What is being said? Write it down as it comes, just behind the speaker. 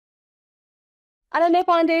Ananya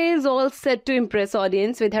Panday is all set to impress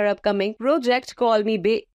audience with her upcoming project Call Me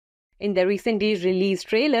Bae. In the recently released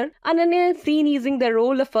trailer, Ananya is seen using the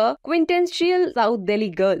role of a quintessential South Delhi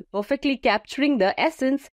girl, perfectly capturing the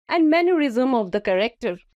essence and mannerism of the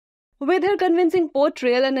character. With her convincing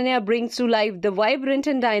portrayal, Ananya brings to life the vibrant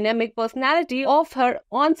and dynamic personality of her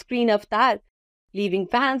on-screen avatar, leaving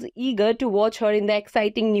fans eager to watch her in the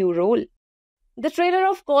exciting new role. The trailer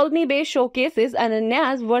of Call Me Bae showcases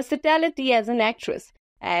Ananya's versatility as an actress,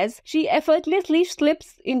 as she effortlessly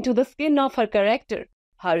slips into the skin of her character.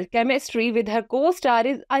 Her chemistry with her co-star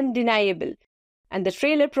is undeniable, and the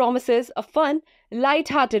trailer promises a fun,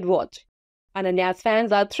 light-hearted watch. Ananya's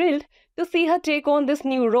fans are thrilled to see her take on this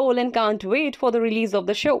new role and can't wait for the release of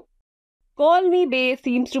the show. Call Me Bae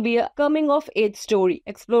seems to be a coming-of-age story,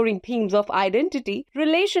 exploring themes of identity,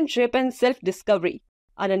 relationship, and self-discovery.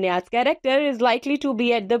 Ananya's character is likely to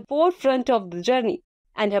be at the forefront of the journey,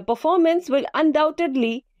 and her performance will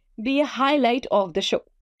undoubtedly be a highlight of the show.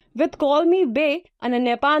 With Call Me Bae,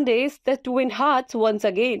 Ananya Panday is set to win hearts once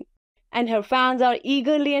again, and her fans are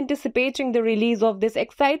eagerly anticipating the release of this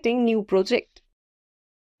exciting new project.